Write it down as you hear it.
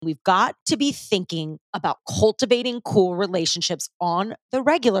We've got to be thinking about cultivating cool relationships on the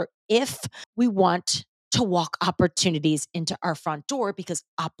regular if we want to walk opportunities into our front door, because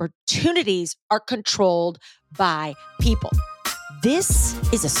opportunities are controlled by people. This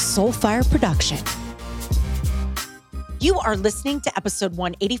is a Soulfire production. You are listening to episode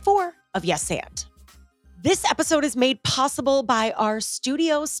 184 of Yes and. This episode is made possible by our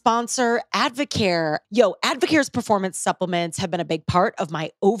studio sponsor, Advocare. Advocare's performance supplements have been a big part of my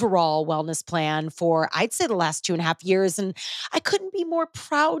overall wellness plan for, I'd say, the last 2.5 years. And I couldn't be more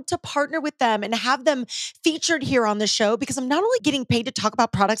proud to partner with them and have them featured here on the show, because I'm not only getting paid to talk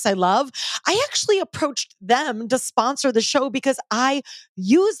about products I love, I actually approached them to sponsor the show because I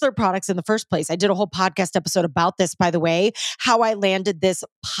use their products in the first place. I did a whole podcast episode about this, by the way, how I landed this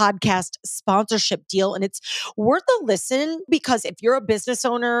podcast sponsorship deal. And it's worth a listen, because if you're a business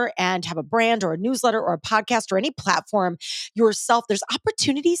owner and have a brand or a newsletter or a podcast or any platform yourself, there's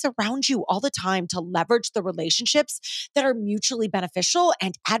opportunities around you all the time to leverage the relationships that are mutually beneficial.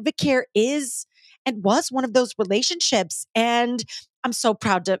 And Advocare is and was one of those relationships. And I'm so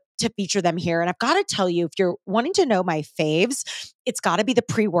proud to feature them here. And I've got to tell you, if you're wanting to know my faves, it's got to be the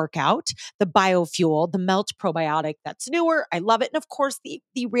pre-workout, the biofuel, the melt probiotic that's newer. I love it. And of course, the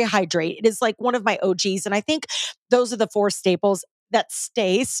rehydrate. It is like one of my OGs. And I think those are the 4 staples that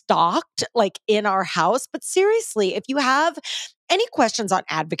stay stocked like in our house. But seriously, if you have any questions on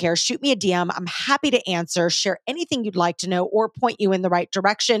Advocare, shoot me a DM. I'm happy to answer, share anything you'd like to know, or point you in the right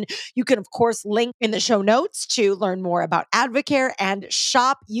direction. You can, of course, link in the show notes to learn more about Advocare and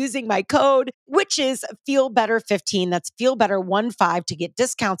shop using my code, which is FeelBetter15. That's FeelBetter15 to get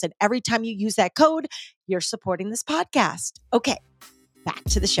discounts. And every time you use that code, you're supporting this podcast. Okay, back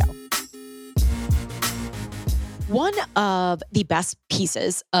to the show. One of the best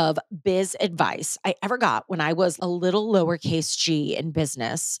pieces of biz advice I ever got when I was a little lowercase g in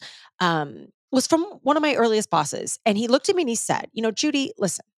business was from one of my earliest bosses. And he looked at me and he said, Judy,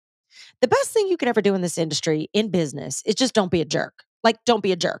 listen, the best thing you can ever do in this industry, in business, is just don't be a jerk. Like, don't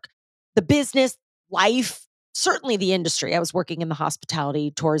be a jerk. The business, life, certainly the industry. I was working in the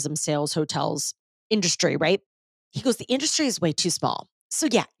hospitality, tourism, sales, hotels industry, right? He goes, the industry is way too small. So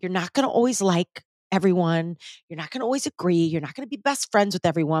yeah, you're not going to always like everyone. You're not going to always agree. You're not going to be best friends with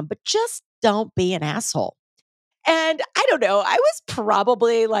everyone, but just don't be an asshole. And I don't know, I was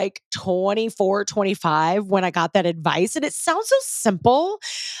probably like 24, 25 when I got that advice. And it sounds so simple.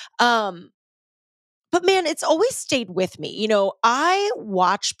 But man, it's always stayed with me. I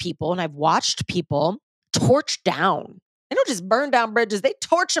watch people, and I've watched people torch down. They don't just burn down bridges, they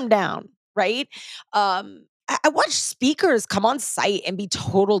torch them down, right? I watch speakers come on site and be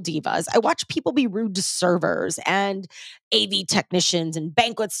total divas. I watch people be rude to servers and AV technicians and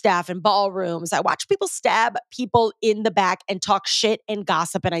banquet staff and ballrooms. I watch people stab people in the back and talk shit and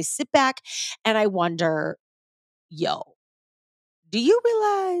gossip. And I sit back and I wonder, yo, do you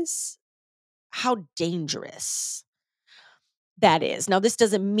realize how dangerous that is? Now, this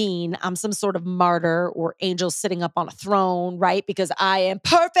doesn't mean I'm some sort of martyr or angel sitting up on a throne, right? Because I am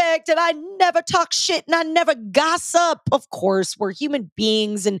perfect and I never talk shit and I never gossip. Of course, we're human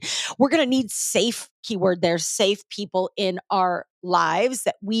beings and we're going to need safe, keyword there, safe people in our lives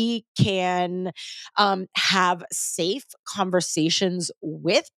that we can have safe conversations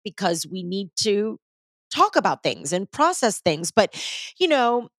with, because we need to talk about things and process things. But,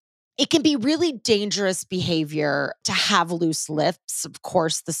 it can be really dangerous behavior to have loose lips. Of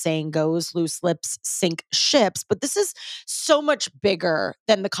course, the saying goes, loose lips sink ships. But this is so much bigger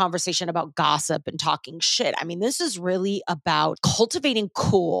than the conversation about gossip and talking shit. I mean, this is really about cultivating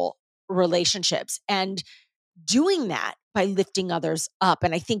cool relationships and doing that by lifting others up.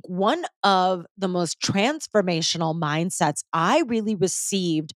 And I think one of the most transformational mindsets I really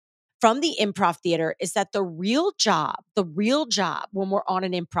received from the improv theater is that the real job when we're on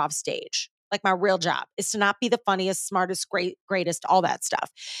an improv stage, like my real job, is to not be the funniest, smartest, greatest, all that stuff.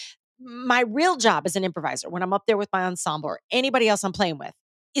 My real job as an improviser, when I'm up there with my ensemble or anybody else I'm playing with,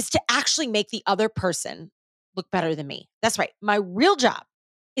 is to actually make the other person look better than me. That's right. My real job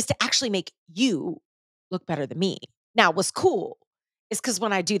is to actually make you look better than me. Now, what's cool is because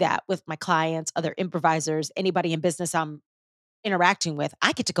when I do that with my clients, other improvisers, anybody in business I'm interacting with,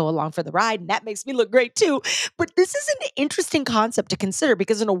 I get to go along for the ride, and that makes me look great too. But this is an interesting concept to consider,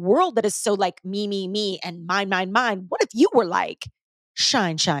 because in a world that is so like me, and mine, what if you were like,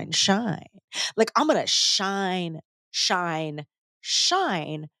 shine, shine, shine? Like, I'm going to shine, shine,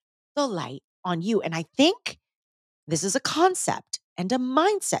 shine the light on you. And I think this is a concept and a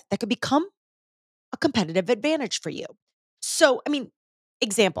mindset that could become a competitive advantage for you. So, I mean,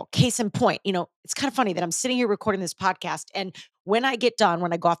 example, case in point, it's kind of funny that I'm sitting here recording this podcast. And when I get done,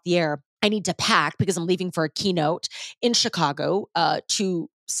 when I go off the air, I need to pack because I'm leaving for a keynote in Chicago to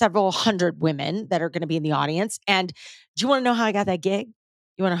several hundred women that are going to be in the audience. And do you want to know how I got that gig?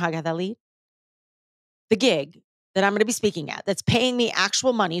 You want to know how I got that lead? The gig that I'm going to be speaking at, that's paying me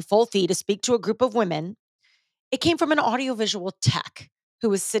actual money, full fee to speak to a group of women, it came from an audiovisual tech who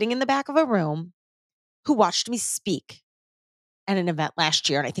was sitting in the back of a room who watched me speak at an event last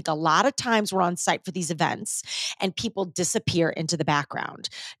year. And I think a lot of times we're on site for these events and people disappear into the background.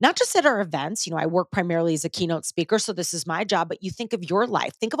 Not just at our events, I work primarily as a keynote speaker, so this is my job, but you think of your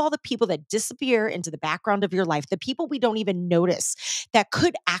life. Think of all the people that disappear into the background of your life, the people we don't even notice that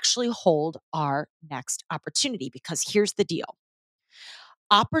could actually hold our next opportunity. Because here's the deal.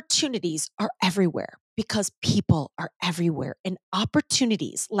 Opportunities are everywhere because people are everywhere. And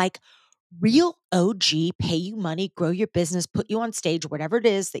opportunities like real OG, pay you money, grow your business, put you on stage, whatever it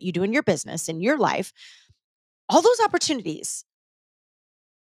is that you do in your business, in your life, all those opportunities,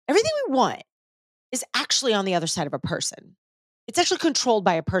 everything we want is actually on the other side of a person. It's actually controlled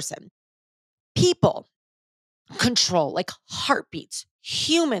by a person. People control, like heartbeats,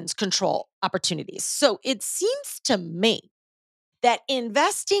 humans control opportunities. So it seems to me that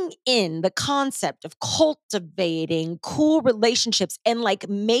investing in the concept of cultivating cool relationships and like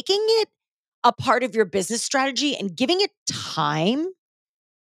making it a part of your business strategy and giving it time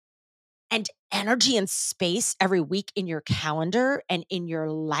and energy and space every week in your calendar and in your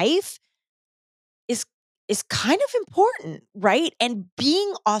life is is kind of important, right? And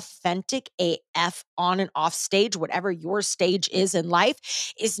being authentic AF on and off stage, whatever your stage is in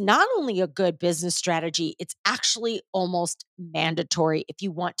life, is not only a good business strategy, it's actually almost mandatory if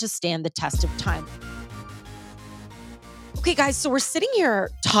you want to stand the test of time. Okay, guys, so we're sitting here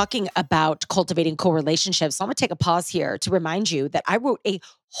talking about cultivating cool relationships. So I'm going to take a pause here to remind you that I wrote a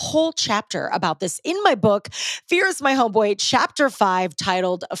whole chapter about this in my book, Fear is My Homeboy, chapter 5,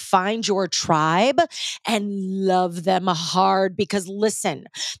 titled Find Your Tribe and Love Them Hard. Because listen,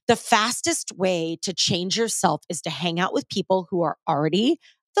 the fastest way to change yourself is to hang out with people who are already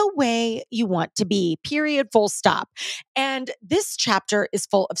the way you want to be, period, full stop. And this chapter is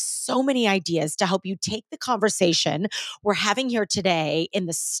full of so many ideas to help you take the conversation we're having here today in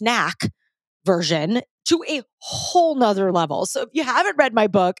the snack version to a whole nother level. So if you haven't read my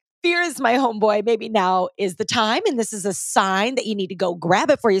book, Fear is My Homeboy, maybe now is the time. And this is a sign that you need to go grab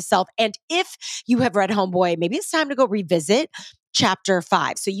it for yourself. And if you have read Homeboy, maybe it's time to go revisit chapter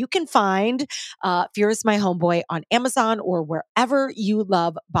 5. So you can find Fear is My Homeboy on Amazon or wherever you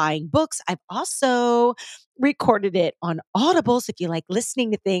love buying books. I've also recorded it on Audible. So if you like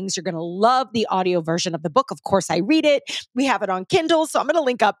listening to things, you're going to love the audio version of the book. Of course, I read it. We have it on Kindle. So I'm going to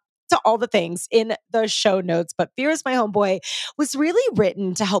link up to all the things in the show notes. But Fear is My Homeboy was really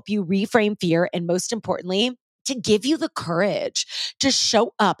written to help you reframe fear and, most importantly, to give you the courage to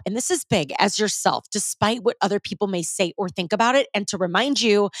show up. And this is big as yourself, despite what other people may say or think about it. And to remind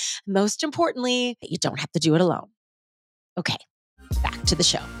you, most importantly, that you don't have to do it alone. Okay, back to the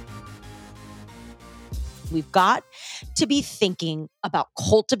show. We've got to be thinking about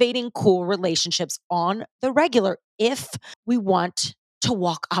cultivating cool relationships on the regular if we want to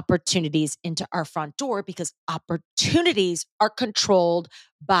walk opportunities into our front door, because opportunities are controlled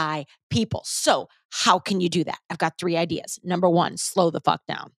by people. So, how can you do that? I've got 3 ideas. Number 1, slow the fuck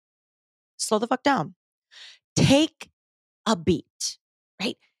down. Slow the fuck down. Take a beat,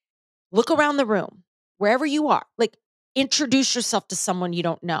 right? Look around the room, wherever you are, like introduce yourself to someone you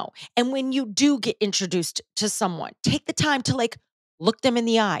don't know. And when you do get introduced to someone, take the time to like look them in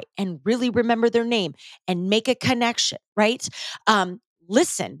the eye and really remember their name and make a connection, right?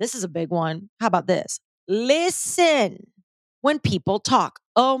 Listen, this is a big one. How about this? Listen when people talk.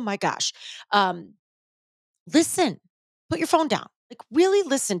 Oh my gosh. Listen, put your phone down. Like, really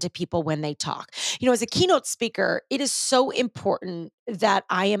listen to people when they talk. As a keynote speaker, it is so important that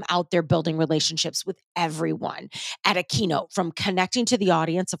I am out there building relationships with everyone at a keynote, from connecting to the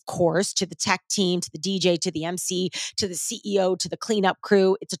audience, of course, to the tech team, to the DJ, to the MC, to the CEO, to the cleanup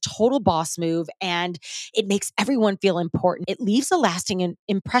crew. It's a total boss move and it makes everyone feel important. It leaves a lasting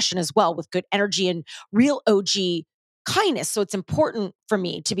impression as well, with good energy and real OG kindness. So it's important for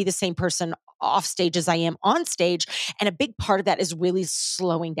me to be the same person off stage as I am on stage. And a big part of that is really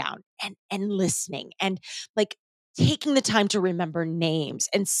slowing down and listening and like taking the time to remember names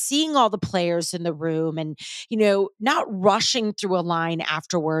and seeing all the players in the room and not rushing through a line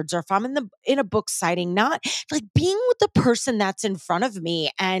afterwards, or if I'm in a book signing, not like being with the person that's in front of me.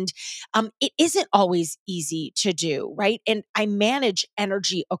 And it isn't always easy to do, right? And I manage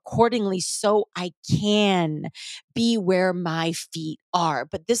energy accordingly so I can be where my feet are.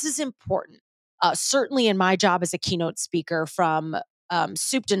 But this is important, certainly in my job as a keynote speaker, from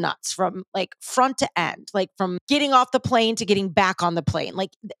soup to nuts, from like front to end, like from getting off the plane to getting back on the plane.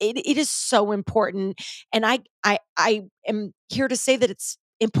 Like it is so important. And I am here to say that it's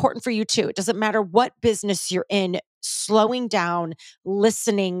important for you too. It doesn't matter what business you're in, slowing down,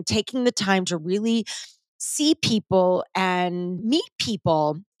 listening, taking the time to really see people and meet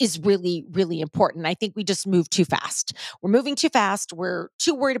people is really, really important. I think we just move too fast. We're moving too fast. We're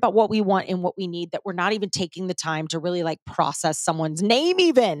too worried about what we want and what we need that we're not even taking the time to really like process someone's name,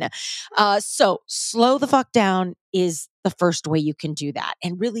 even. So, slow the fuck down is the first way you can do that,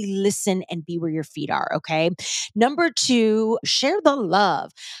 and really listen and be where your feet are. Okay. Number two, share the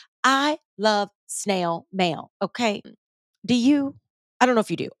love. I love snail mail. Okay. Do you? I don't know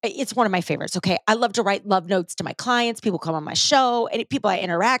if you do. It's one of my favorites, okay? I love to write love notes to my clients. People come on my show, and people I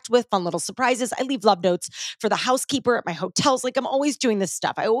interact with, fun little surprises. I leave love notes for the housekeeper at my hotels. Like, I'm always doing this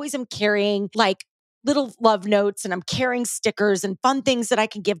stuff. I always am carrying like little love notes, and I'm carrying stickers and fun things that I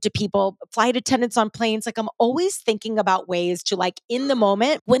can give to people, flight attendants on planes. Like, I'm always thinking about ways to, like, in the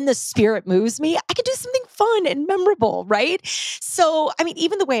moment when the spirit moves me, I can do something fun and memorable, right? So, I mean,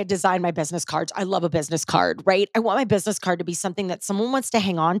 even the way I design my business cards, I love a business card, right? I want my business card to be something that someone wants to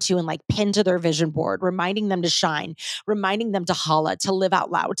hang on to and like pin to their vision board, reminding them to shine, reminding them to holla, to live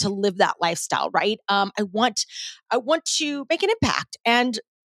out loud, to live that lifestyle, right? I want to make an impact and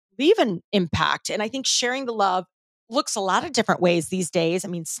leave an impact. And I think sharing the love looks a lot of different ways these days. I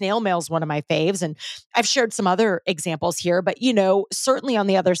mean, snail mail is one of my faves, and I've shared some other examples here, but certainly on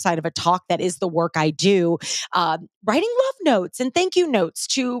the other side of a talk, that is the work I do. Writing love notes and thank you notes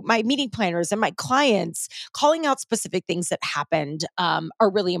to my meeting planners and my clients, calling out specific things that happened,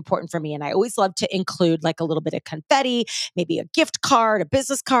 are really important for me. And I always love to include like a little bit of confetti, maybe a gift card, a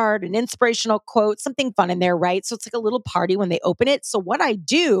business card, an inspirational quote, something fun in there, right? So it's like a little party when they open it. So what I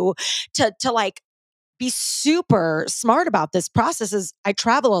do to like be super smart about this process is I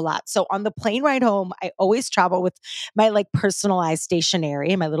travel a lot. So on the plane ride home, I always travel with my like personalized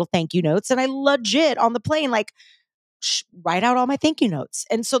stationery and my little thank you notes. And I legit on the plane, like write out all my thank you notes.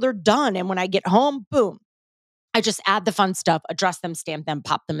 And so they're done. And when I get home, boom, I just add the fun stuff, address them, stamp them,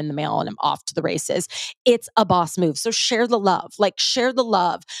 pop them in the mail, and I'm off to the races. It's a boss move. So share the love, like share the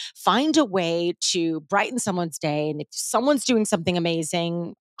love. Find a way to brighten someone's day. And if someone's doing something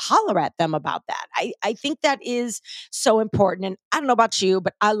amazing, holler at them about that. I think that is so important. And I don't know about you,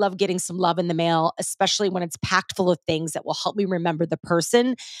 but I love getting some love in the mail, especially when it's packed full of things that will help me remember the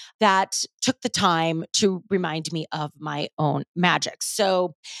person that took the time to remind me of my own magic.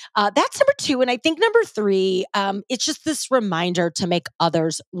 So that's number two. And I think number three, it's just this reminder to make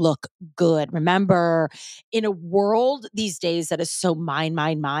others look good. Remember, in a world these days that is so mine,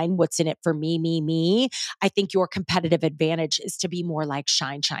 what's in it for me, me, I think your competitive advantage is to be more like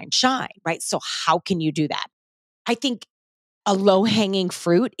shine, shine, shine, right? So, how can you do that? I think a low hanging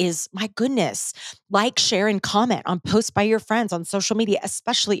fruit is, my goodness, like, share, and comment on posts by your friends on social media,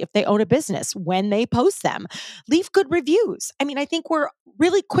 especially if they own a business. When they post them, leave good reviews. I mean, I think we're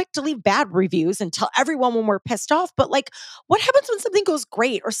really quick to leave bad reviews and tell everyone when we're pissed off. But like, what happens when something goes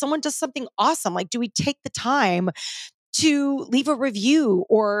great or someone does something awesome? Like, do we take the time to leave a review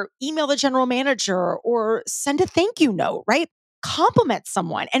or email the general manager or send a thank you note, right? Compliment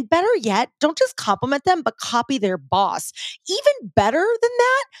someone. And better yet, don't just compliment them, but copy their boss. Even better than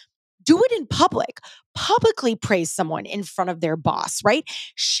that, do it in public. Publicly praise someone in front of their boss, right?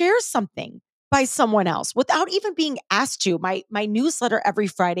 Share something by someone else without even being asked to. My newsletter every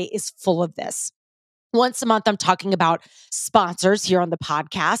Friday is full of this. Once a month, I'm talking about sponsors here on the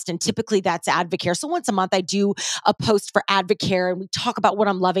podcast, and typically that's Advocare. So once a month, I do a post for Advocare, and we talk about what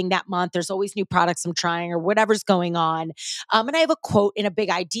I'm loving that month. There's always new products I'm trying or whatever's going on. And I have a quote and a big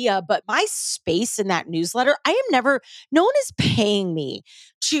idea, but my space in that newsletter, I am never, no one is paying me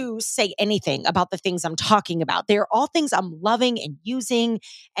to say anything about the things I'm talking about. They're all things I'm loving and using.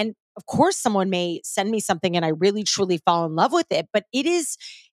 And of course, someone may send me something and I really truly fall in love with it, but it is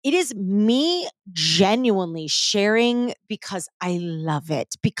me genuinely sharing because I love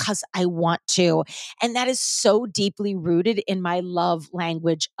it, because I want to. And that is so deeply rooted in my love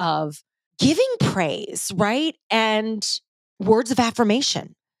language of giving praise, right? And words of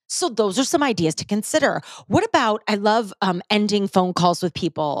affirmation. So those are some ideas to consider. What about, I love ending phone calls with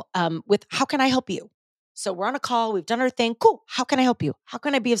people with, how can I help you? So we're on a call, we've done our thing. Cool. How can I help you? How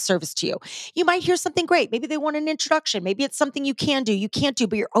can I be of service to you? You might hear something great. Maybe they want an introduction. Maybe it's something you can do, you can't do,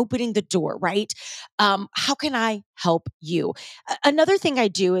 but you're opening the door, right? How can I help you? Another thing I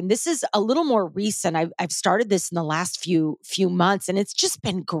do, and this is a little more recent, I've started this in the last few months, and it's just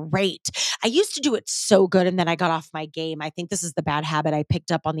been great. I used to do it so good, and then I got off my game. I think this is the bad habit I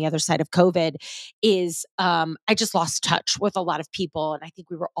picked up on the other side of COVID. Is I just lost touch with a lot of people, and I think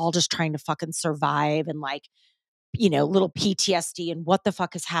we were all just trying to fucking survive and like little PTSD and what the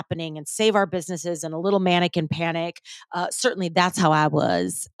fuck is happening and save our businesses and a little manic and panic. Certainly that's how I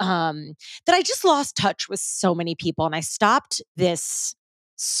was. That I just lost touch with so many people and I stopped this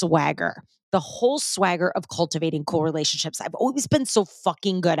swagger. The whole swagger of cultivating cool relationships. I've always been so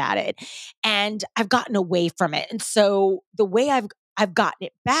fucking good at it and I've gotten away from it. And so the way I've gotten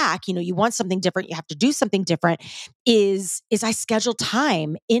it back, you want something different, you have to do something different is I schedule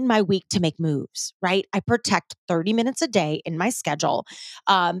time in my week to make moves, right? I protect 30 minutes a day in my schedule.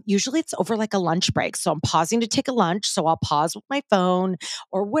 Usually it's over like a lunch break. So I'm pausing to take a lunch. So I'll pause with my phone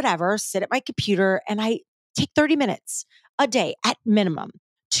or whatever, sit at my computer, and I take 30 minutes a day at minimum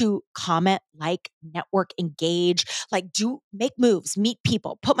to comment, like, network, engage, like make moves, meet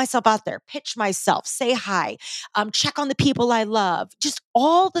people, put myself out there, pitch myself, say hi, check on the people I love, just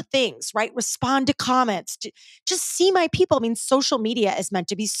all the things, right? Respond to comments, just see my people. I mean, social media is meant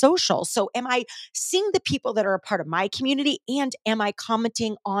to be social. So am I seeing the people that are a part of my community and am I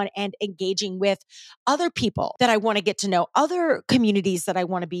commenting on and engaging with other people that I want to get to know, other communities that I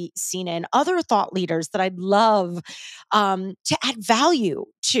want to be seen in, other thought leaders that I'd love to add value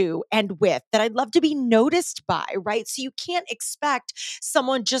to and with, that I'd love to be noticed by, right? So you can't expect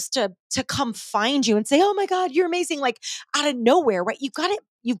someone just to come find you and say, "Oh my God, you're amazing," like out of nowhere, right? You've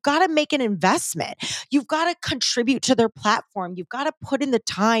got to make an investment. You've got to contribute to their platform. You've got to put in the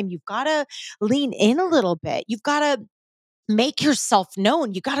time. You've got to lean in a little bit. You've got to make yourself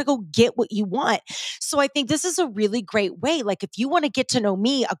known. You got to go get what you want. So I think this is a really great way. Like if you want to get to know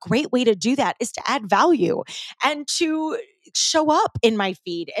me, a great way to do that is to add value and to show up in my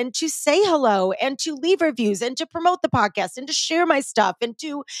feed and to say hello and to leave reviews and to promote the podcast and to share my stuff and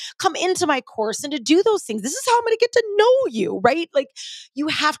to come into my course and to do those things. This is how I'm going to get to know you, right? Like you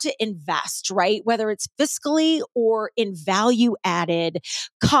have to invest, right? Whether it's fiscally or in value added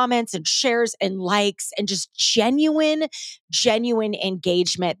comments and shares and likes and just genuine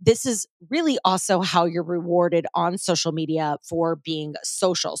engagement. This is really also how you're rewarded on social media for being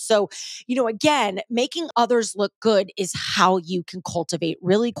social. So, again, making others look good is how you can cultivate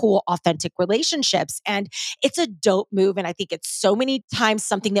really cool, authentic relationships. And it's a dope move. And I think it's so many times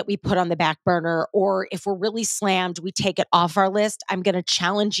something that we put on the back burner, or if we're really slammed, we take it off our list. I'm going to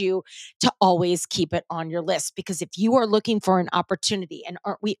challenge you to always keep it on your list, because if you are looking for an opportunity, and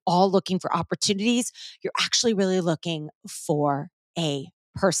aren't we all looking for opportunities, you're actually really looking for a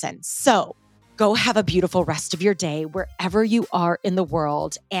person. So go have a beautiful rest of your day wherever you are in the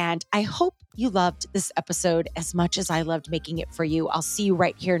world. And I hope you loved this episode as much as I loved making it for you. I'll see you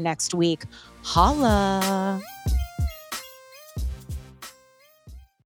right here next week. Holla.